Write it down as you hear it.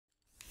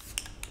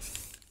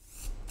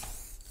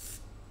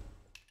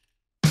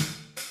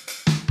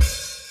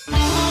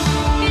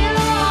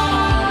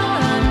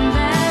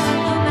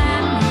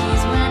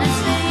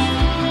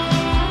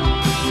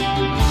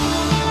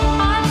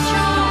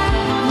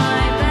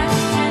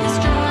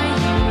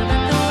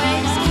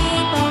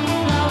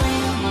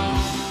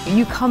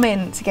come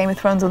into Game of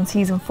Thrones on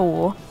season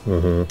 4,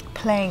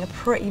 playing a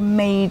pretty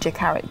major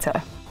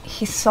character.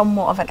 He's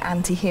somewhat of an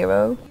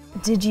anti-hero.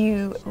 Did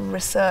you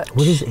research?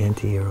 What does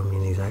anti-hero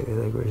mean exactly?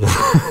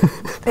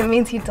 It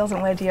means he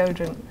doesn't wear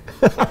deodorant.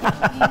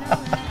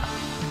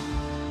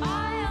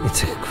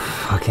 It's a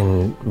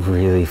fucking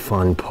really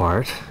fun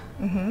part.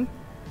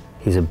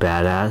 He's a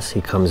badass. He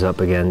comes up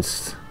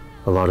against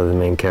a lot of the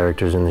main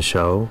characters in the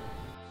show.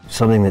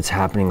 Something that's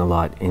happening a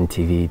lot in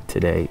TV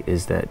today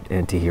is that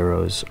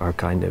anti-heroes are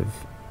kind of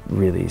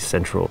really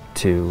central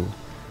to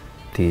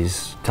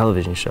these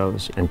television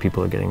shows, and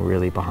people are getting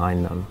really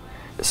behind them.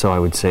 So I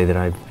would say that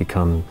I've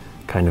become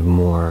kind of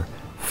more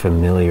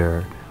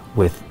familiar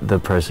with the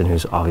person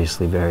who's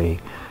obviously very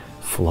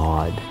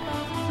flawed.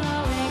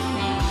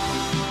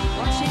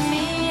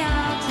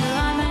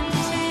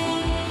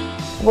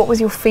 What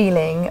was your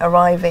feeling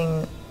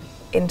arriving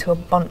into a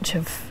bunch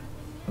of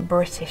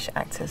British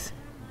actors?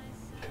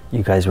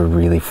 You guys were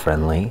really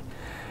friendly,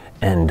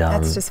 and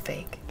That's just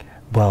fake.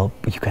 well,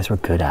 you guys were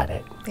good at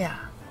it. Yeah,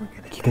 we're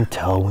good at You can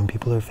tell when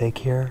people are fake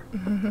here,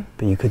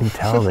 but you couldn't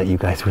tell that you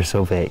guys were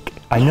so fake.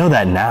 I know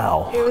that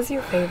now. Who was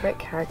your favorite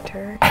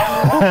character?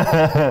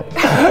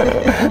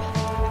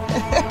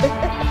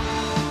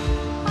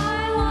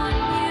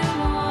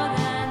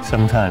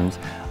 Sometimes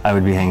I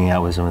would be hanging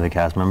out with some of the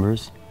cast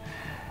members,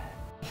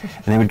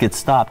 and they would get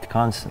stopped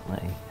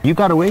constantly. You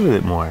got away with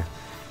it more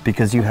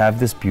because you have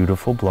this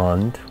beautiful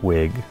blonde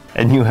wig,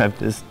 and you have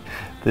this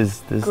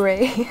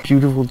Gray.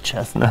 beautiful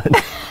chestnut.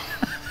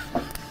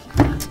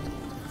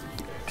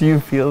 Do you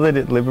feel that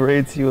it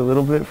liberates you a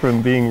little bit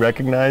from being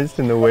recognized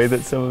in the way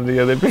that some of the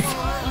other people?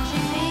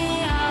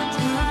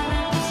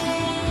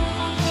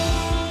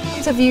 In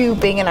terms of you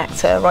being an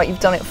actor, right, you've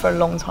done it for a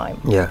long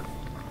time. Yeah.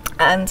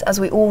 And as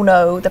we all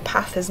know, the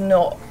path is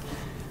not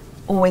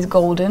always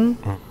golden.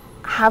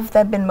 Have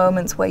there been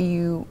moments where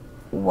you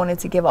wanted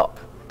to give up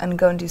and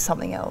go and do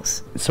something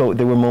else? So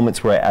there were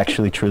moments where I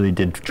actually truly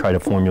did try to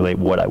formulate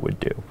what I would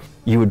do.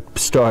 You would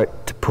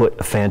start to put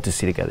a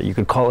fantasy together. You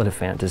could call it a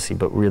fantasy,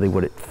 but really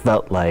what it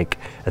felt like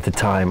at the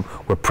time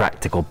were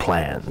practical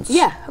plans.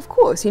 Yeah, of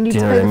course. You need to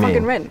pay the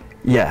fucking rent.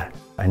 Yeah.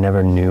 I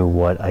never knew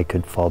what I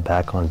could fall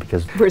back on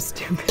because We're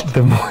stupid.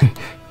 the more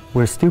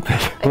we're stupid.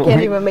 I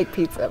can't even make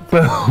pizza.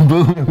 But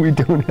we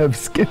don't have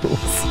skills.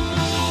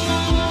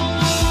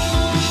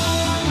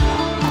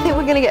 I think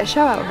we're gonna get a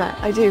show out of that.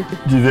 I do.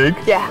 Do you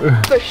think?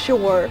 Yeah, for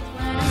sure.